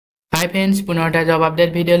Hi friends, পুনৰ এটা job update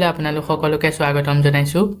ভিডিঅ'লৈ আপোনালোক সকলোকে স্বাগতম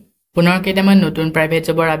জনাইছো। পুনৰ কেইটামান নতুন প্ৰাইভেট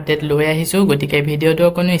জবৰ আপডেট লৈ আহিছো, গতিকে ভিডিঅ'টো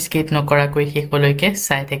কোনো স্কিপ নকৰাকৈ শেষলৈকে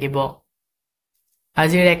চাই থাকিব।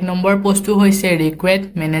 আজিৰ 1 নম্বৰ পোষ্টটো হৈছে ৰিকুৱেট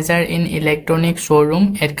manager in electronic showroom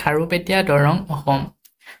at Kharupetia Darrang Assam.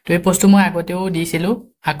 তো এই পোষ্টটো মই আগতেও দিছিলো,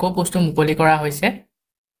 আকৌ পোষ্টটো মুকলি কৰা হৈছে।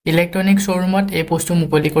 ইলেক্ট্ৰনিক শ্ব'ৰুমত এই পোষ্টটো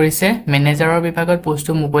মুকলি কৰিছে, মেনেজাৰৰ বিভাগত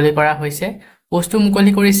পোষ্টটো মুকলি কৰা হৈছে। পোষ্টটো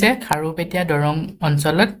মুকলি কৰিছে খাৰুপেটীয়া দৰং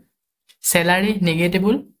অঞ্চলত। Salary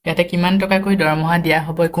negatable ইয়াতে কিমান টকাকৈ দৰমহা দিয়া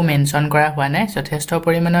হ'ব একো মেনচন কৰা হোৱা নাই, যথেষ্ট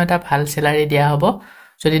পৰিমাণৰ এটা ভাল স্যালাৰি দিয়া হ'ব।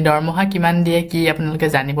 যদি দৰমহা কিমান দিয়ে কি আপোনালোকে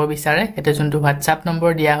জানিব বিচাৰে, এটা যোনটো WhatsApp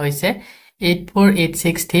নম্বৰ দিয়া হৈছে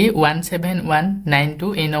 8486317192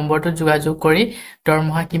 এই নম্বৰটোত যোগাযোগ কৰি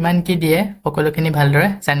দৰমহা কিমান কি দিয়ে সকলোখিনি ভালদৰে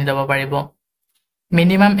জানি ল'ব পাৰিব।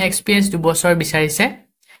 মিনিমাম এক্সপিৰিয়েন্স 2 বছৰ বিচাৰিছে।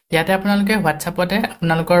 ইয়াতে আপোনালোকে WhatsAppতে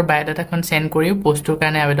আপোনালোকৰ বায়োডাটাখন সেন্ড কৰিও পোষ্টৰ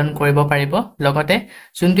কাৰণে আবেদন কৰিব পাৰিব। লগতে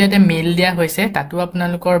যোনটো ইয়াতে মেইল দিয়া হৈছে তাতো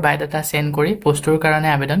আপোনালোকৰ বায়োডাটা সেন্ড কৰি পোষ্টৰ কাৰণে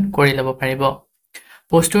আবেদন কৰি ল'ব পাৰিব।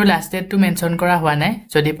 পোষ্টৰ লাষ্ট ডেটটো মেনচন কৰা হোৱা নাই।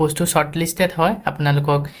 যদি পোষ্টটো শৰ্টলিষ্টেড হয়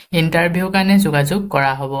আপোনালোকক ইন্টাৰভিউ কাৰণে যোগাযোগ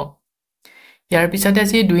কৰা হ'ব। ইয়াৰ পিছতে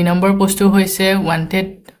আজি 2 নম্বৰ পোষ্টটো হৈছে wanted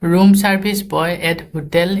room service boy at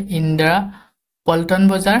hotel Indra Paltan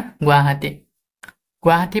বজাৰ গুৱাহাটী।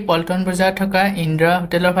 গুৱাহাটী পল্টন বজাৰ থকা ইন্দ্ৰা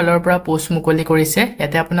হোটেলৰ ফালৰ পৰা পোষ্ট মুকলি কৰিছে।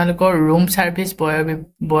 ইয়াতে আপোনালোকৰ ৰুম সাৰ্ভিস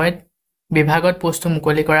বয় বিভাগত পোষ্ট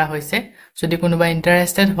মুকলি কৰা হৈছে। যদি কোনোবা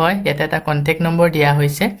ইন্টাৰেষ্টেড হয় ইয়াতে এটা কন্টেক্ট নম্বৰ দিয়া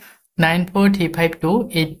হৈছে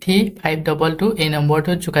 9435280522 এই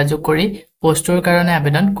নম্বৰটোত যোগাযোগ কৰি পোষ্টৰ কাৰণে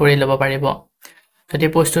আবেদন কৰি ল'ব পাৰিব। যদি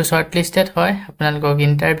পোষ্টটো শৰ্টলিষ্টেড হয় আপোনালোকক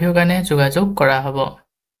ইন্টাৰভিউ কাৰণে যোগাযোগ কৰা হ'ব।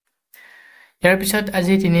 ইয়াৰ পিছত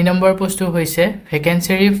আজি 3 নম্বৰ পোষ্টটো হৈছে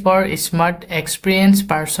vacancy for smart experience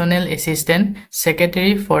পাৰ্সনেল assistant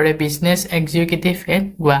secretary for a business executive at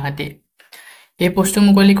Guwahati. এই পোষ্টটো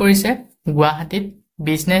মুকলি কৰিছে গুৱাহাটীত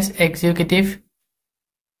বিজনেছ এক্সিকিউটিভ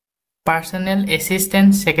পাৰ্সনেল এসিস্টেন্ট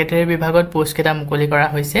সেক্ৰেটাৰী বিভাগত পোষ্ট কেইটা মুকলি কৰা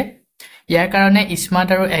হৈছে। ইয়াৰ কাৰণে স্মাৰ্ট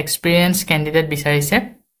আৰু এক্সপিৰিয়েন্স কেণ্ডিডেট বিচাৰিছে।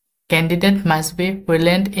 Candidate must B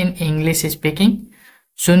fluent in English speaking.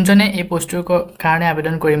 যোনজনে এই পোষ্টৰ কাৰণে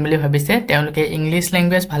আবেদন কৰিম বুলি ভাবিছে তেওঁলোকে ইংলিছ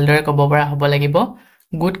ল্যাঙ্গুৱেজ ভালদৰে ক'ব পৰা হ'ব লাগিব।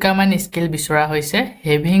 গুড কমাণ্ড স্কিল বিচৰা হৈছে,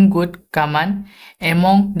 having good command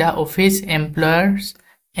among da office এমপ্লয়াৰ্স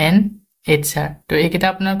and HR। তো এইকেইটা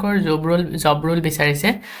আপোনালোকৰ জব ৰোল বিচাৰিছে।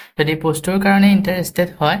 যদি পোষ্টৰ কাৰণে ইন্টাৰেষ্টেড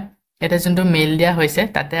হয় এটা যোনটো মেইল দিয়া হৈছে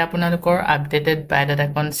তাতে আপোনালোকৰ আপডেটেড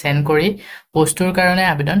বায়োডাটাখন সেন্ড কৰি পোষ্টৰ কাৰণে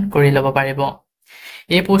আবেদন কৰি ল'ব পাৰিব।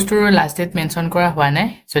 এই পোষ্টৰ লাষ্ট ডেট মেনচন কৰা হোৱা নাই।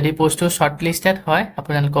 যদি পোষ্টটো শৰ্টলিষ্টেড হয়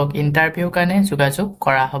আপোনালোকক ইন্টাৰভিউ কাৰণে যোগাযোগ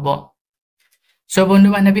কৰা হ'ব। সো বন্ধু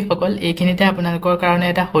বান্ধৱীসকল, এইখিনিতে আপোনালোকৰ কাৰণে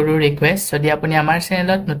এটা সৰু ৰিকুৱেষ্ট, যদি আপুনি আমাৰ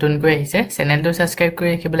চেনেলত নতুনকৈ আহিছে চেনেলটো সাবস্ক্ৰাইব কৰি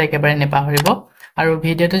ৰাখিবলৈ একেবাৰে নেপাহৰিব আৰু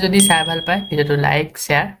ভিডিঅ'টো যদি চাই ভাল পায় ভিডিঅ'টো লাইক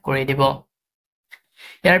শেয়াৰ কৰি দিব।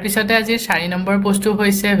 ইয়াৰ পিছতে আজি 4 নম্বৰ পোষ্টটো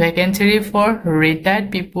হৈছে vacancy for retired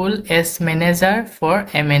people as manager for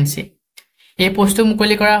MNC। এই পোষ্টটো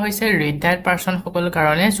মুকলি কৰা হৈছে ৰিটায়াৰ্ড পাৰ্সন সকলৰ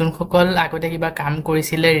কাৰণে, যোনসকল আগতে কিবা কাম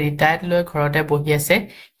কৰিছিলে ৰিটায়াৰ্ড লৈ ঘৰতে বহি আছে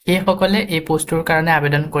সেই সকলে এই পোষ্টৰ কাৰণে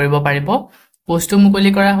আবেদন কৰিব পাৰিব। পোষ্টটো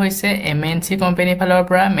মুকলি কৰা হৈছে MNC কোম্পানী ফালৰ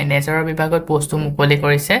পৰা মেনেজাৰৰ বিভাগত পোষ্টটো মুকলি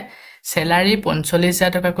কৰিছে। স্যালাৰি 45,000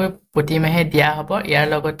 টকাকৈ প্ৰতি মাহে দিয়া হ'ব। ইয়াৰ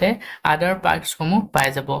লগতে আদাৰ পাৰ্কসমূহ পাই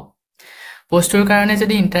যাব। পোষ্টৰ কাৰণে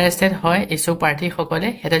যদি ইন্টাৰেষ্টেড হয় ইচ্ছুক প্ৰাৰ্থীসকলে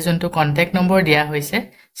এটা যোনটো কন্টেক্ট নম্বৰ দিয়া হৈছে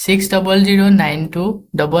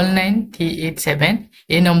 6009299387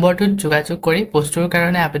 এই নম্বৰটোত যোগাযোগ কৰি পোষ্টৰ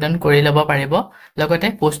কাৰণে আবেদন কৰি ল'ব পাৰিব। লগতে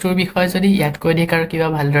পোষ্টৰ বিষয়ে যদি ইয়াতকৈ অধিক আৰু কিবা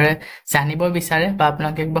ভালদৰে জানিব বিচাৰে বা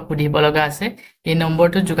আপোনালোকে কিবা সুধিব লগা আছে এই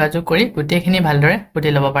নম্বৰটোত যোগাযোগ কৰি গোটেইখিনি ভালদৰে সুধি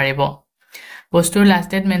ল'ব পাৰিব। পোষ্টৰ লাষ্ট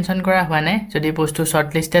ডেট মেনচন কৰা হোৱা নাই। যদি পোষ্টটো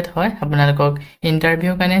শৰ্টলিষ্টেড হয় আপোনালোকক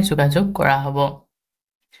ইন্টাৰভিউ কাৰণে যোগাযোগ কৰা হ'ব।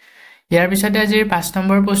 ইয়াৰ পিছতে আজিৰ 5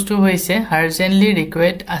 নম্বৰ পোষ্টটো হৈছে urgently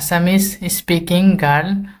ৰিকুৱেট Assamese speaking girl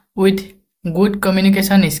with good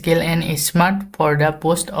communication skill and smart for the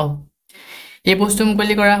post off. এই পোষ্টটো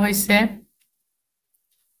মুকলি কৰা হৈছে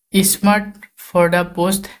smart for the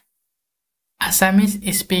post Assamese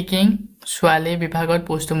speaking ছোৱালী বিভাগত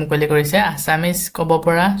পোষ্টটো মুকলি কৰিছে। আছামিজ ক'ব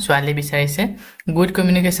পৰা ছোৱালী বিচাৰিছে, গুড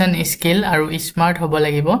কমিউনিকেশ্যন স্কিল আৰু স্মাৰ্ট হ'ব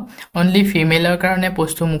লাগিব। অনলি ফিমেলৰ কাৰণে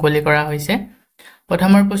পোষ্টটো মুকলি কৰা হৈছে।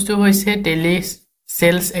 প্ৰথমৰ পোষ্টটো হৈছে টেলি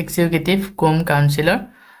সেলছ এক্সিকিউটিভ কম কাউন্সিলৰ।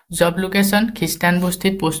 জব লোকেশ্যন খ্ৰীষ্টান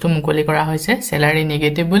বস্তিত পোষ্টটো মুকলি কৰা হৈছে। স্যালাৰি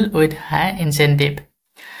নেগেটিবল উইথ হাই ইনসেন্টিভ।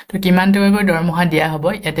 তো কিমান টকাকৈ দৰমহা দিয়া হ'ব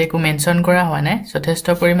ইয়াতে একো মেনচন কৰা হোৱা নাই। যথেষ্ট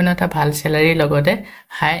পৰিমাণৰ এটা ভাল স্যালাৰি লগতে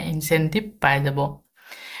হাই ইনসেন্টিভ পাই যাব।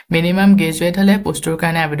 মিনিমাম গ্ৰেজুৱেট হলে পোষ্টৰ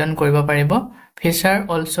কাৰণে আবেদন কৰিব পাৰিব। ফ্ৰেছাৰ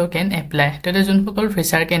অলসো কেন এপ্লাই। তেতে যোনসকল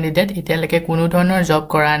ফ্ৰেছাৰ কেণ্ডিডেট এতিয়ালৈকে কোনো ধৰণৰ জব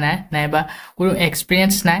কৰা নাই নাইবা কোনো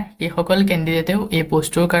এক্সপিৰিয়েন্স নাই এই সকল কেণ্ডিডেটেও এই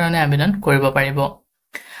পোষ্টৰ কাৰণে আবেদন কৰিব পাৰিব।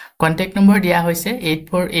 কন্টেক্ট নম্বৰ দিয়া হৈছে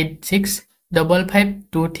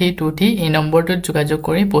 8486552323 এই নম্বৰটোত যোগাযোগ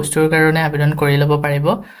কৰি পোষ্টৰ কাৰণে আবেদন কৰি ল'ব পাৰিব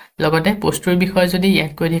লগতে পোষ্টৰ বিষয়ে যদি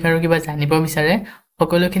ইয়াতকৈ অধিক আৰু কিবা জানিব বিচাৰে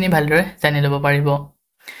সকলোখিনি ভালদৰে জানি ল'ব পাৰিব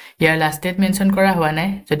ইয়াৰ লাষ্ট ডেট মেনশ্যন কৰা হোৱা নাই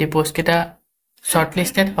যদি পোষ্ট কেইটা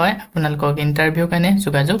শৰ্টলিষ্টেড হয় আপোনালোকক ইন্টাৰভিউ কাৰণে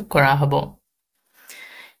যোগাযোগ কৰা হ'ব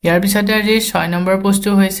ইয়াৰ পিছতে আজি 6 নম্বৰ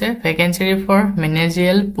পোষ্টটো হৈছে vacancy for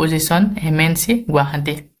মেনেজিয়েল position MNC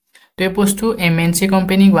Guwahati তো এই পোষ্টটো MNC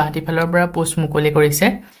কোম্পানী গুৱাহাটী ফালৰ পৰা পোষ্ট মুকলি কৰিছে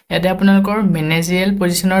ইয়াতে আপোনালোকৰ মেনেজিয়েল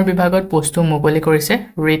পজিশনৰ বিভাগত পোষ্টটো মুকলি কৰিছে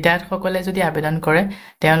ৰিটায়াৰ্ড সকলে যদি আবেদন কৰে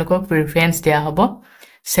তেওঁলোকক প্ৰিফাৰেন্স দিয়া হ'ব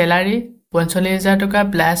স্যালাৰি 45000 টকা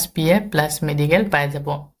প্লাস PF প্লাস মেডিকেল পাই যাব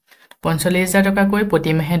 45000 টকাকৈ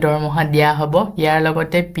প্ৰতি মাহে দৰমহা দিয়া হ'ব ইয়াৰ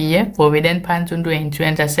লগতে PF প্ৰভিডেন্ট ফাণ্ড যোনটো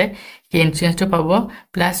ইনস্যুৰেন্স আছে এই ইনস্যুৰেন্সটো পাব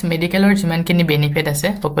প্লাস মেডিকেলৰ যিমানখিনি বেনিফিট আছে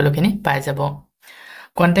সকলোখিনি পাই যাব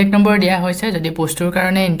কন্টেক্ট নম্বৰ দিয়া হৈছে যদি পোষ্টৰ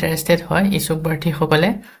কাৰণে ইন্টাৰেষ্টেড হয় ইচ্ছুক প্ৰাৰ্থীসকলে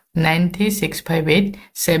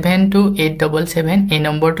 9658728777 এই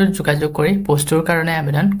নম্বৰটোত যোগাযোগ কৰি পোষ্টৰ কাৰণে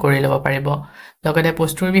আবেদন কৰি ল'ব পাৰিব লগতে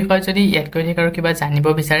পোষ্টৰ বিষয়ে যদি ইয়াতকৈ অধিক আৰু কিবা জানিব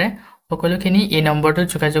বিচাৰে সকলোখিনি এই নম্বৰটোত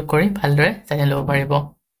যোগাযোগ কৰি ভালদৰে জানি ল'ব পাৰিব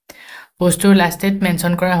পোষ্টৰ লাষ্ট ডেট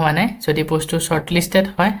মেনশ্যন কৰা হোৱা নাই যদি পোষ্টটো শৰ্টলিষ্টেড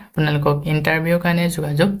হয় আপোনালোকক ইন্টাৰভিউ কাৰণে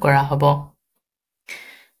যোগাযোগ কৰা হ'ব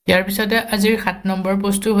ইয়াৰ পিছতে আজিৰ 7 নম্বৰ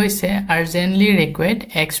পোষ্টটো হৈছে urgently required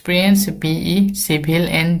experience BE civil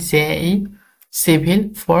and JE civil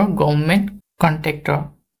for government কন্ট্ৰেক্টৰ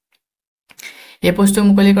এই পোষ্টটো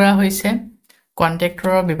মুকলি কৰা হৈছে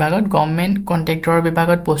কন্ট্ৰেক্টৰৰ বিভাগত গভৰ্ণমেণ্ট কন্ট্ৰেক্টৰৰ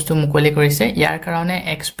বিভাগত পোষ্টটো মুকলি কৰিছে ইয়াৰ কাৰণে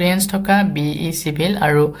এক্সপেৰিয়েন্স থকা BE সিভিল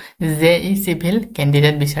আৰু JE সিভিল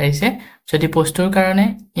কেণ্ডিডেট বিচাৰিছে যদি পোষ্টৰ কাৰণে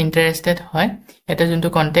ইন্টাৰেষ্টেড হয় এটা যোনটো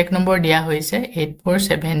কন্টেক্ট নম্বৰ দিয়া হৈছে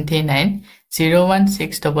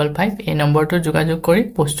 8479016555 এই নম্বৰটো যোগাযোগ কৰি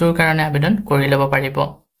পোষ্টৰ কাৰণে আবেদন কৰি ল'ব পাৰিব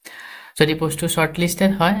যদি পোষ্টটো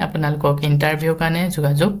শৰ্টলিষ্টেড হয় আপোনালোকক ইন্টাৰভিউ কাৰণে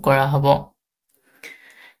যোগাযোগ কৰা হ'ব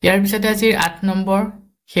ইয়াৰ পিছতে আজিৰ 8 নম্বৰ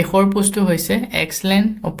শেষৰ পোষ্টটো হৈছে excellent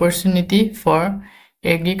opportunity for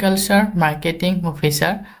agriculture marketing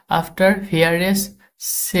officer after VRS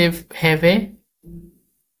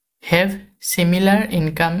have similar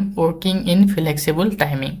income working in flexible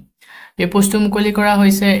timing এই পোষ্টটো মুকলি কৰা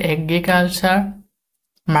হৈছে এগ্ৰিকালচাৰ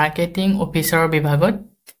মাৰ্কেটিং অফিচাৰৰ বিভাগত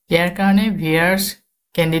ইয়াৰ কাৰণে VRS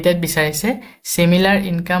কেণ্ডিডেট বিচাৰিছে similar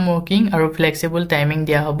income working আৰু flexible timing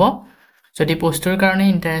দিয়া হ'ব যদি পোষ্টৰ কাৰণে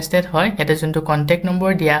ইন্টাৰেষ্টেড হয় এটা যোনটো কন্টেক্ট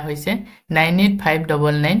নম্বৰ দিয়া হৈছে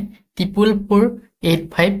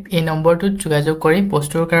 9859994485 এই নম্বৰটোত যোগাযোগ কৰি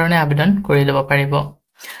পোষ্টৰ কাৰণে আবেদন কৰি ল'ব পাৰিব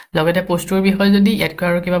লগতে পোষ্টৰ বিষয়ে যদি ইয়াতকৈ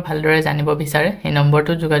আৰু কিবা ভালদৰে জানিব বিচাৰে এই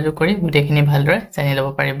নম্বৰটোত যোগাযোগ কৰি গোটেইখিনি ভালদৰে জানি ল'ব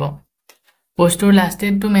পাৰিব পোষ্টৰ লাষ্ট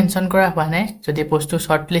ডেটটো মেনশ্যন কৰা হোৱা নাই যদি পোষ্টটো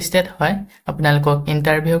শৰ্টলিষ্টেড হয় আপোনালোকক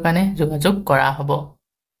ইন্টাৰভিউ কাৰণে যোগাযোগ কৰা হ'ব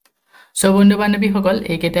সো বন্ধু বান্ধৱীসকল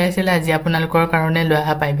এইকেইটাই আছিল আজি আপোনালোকৰ কাৰণে লৈ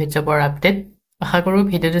অহা প্ৰাইভেট জবৰ আপডেট আশা কৰোঁ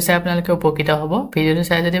ভিডিঅ'টো চাই আপোনালোকে উপকৃত হ'ব ভিডিঅ'টো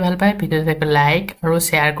চাই যদি ভাল পায় ভিডিঅ'টো লাইক আৰু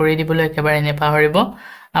শ্বেয়াৰ কৰি দিবলৈ একেবাৰে নেপাহৰিব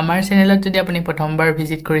আমাৰ চেনেলত যদি আপুনি প্ৰথমবাৰ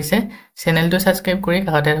ভিজিট কৰিছে চেনেলটো সাবস্ক্ৰাইব কৰি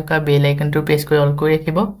কাষতে থকা বেল আইকনটো প্ৰেছ কৰি অল কৰি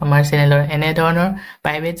ৰাখিব আমাৰ চেনেলৰ এনে ধৰণৰ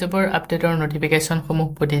প্ৰাইভেট জবৰ আপডেটৰ নটিফিকেশ্যনসমূহ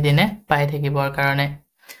প্ৰতিদিনে পাই থাকিবৰ কাৰণে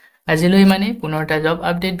আজিলৈ ইমানেই পুনৰ এটা জব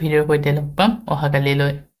আপডেট ভিডিঅ'ৰ সৈতে লগ পাম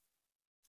অহাকালিলৈ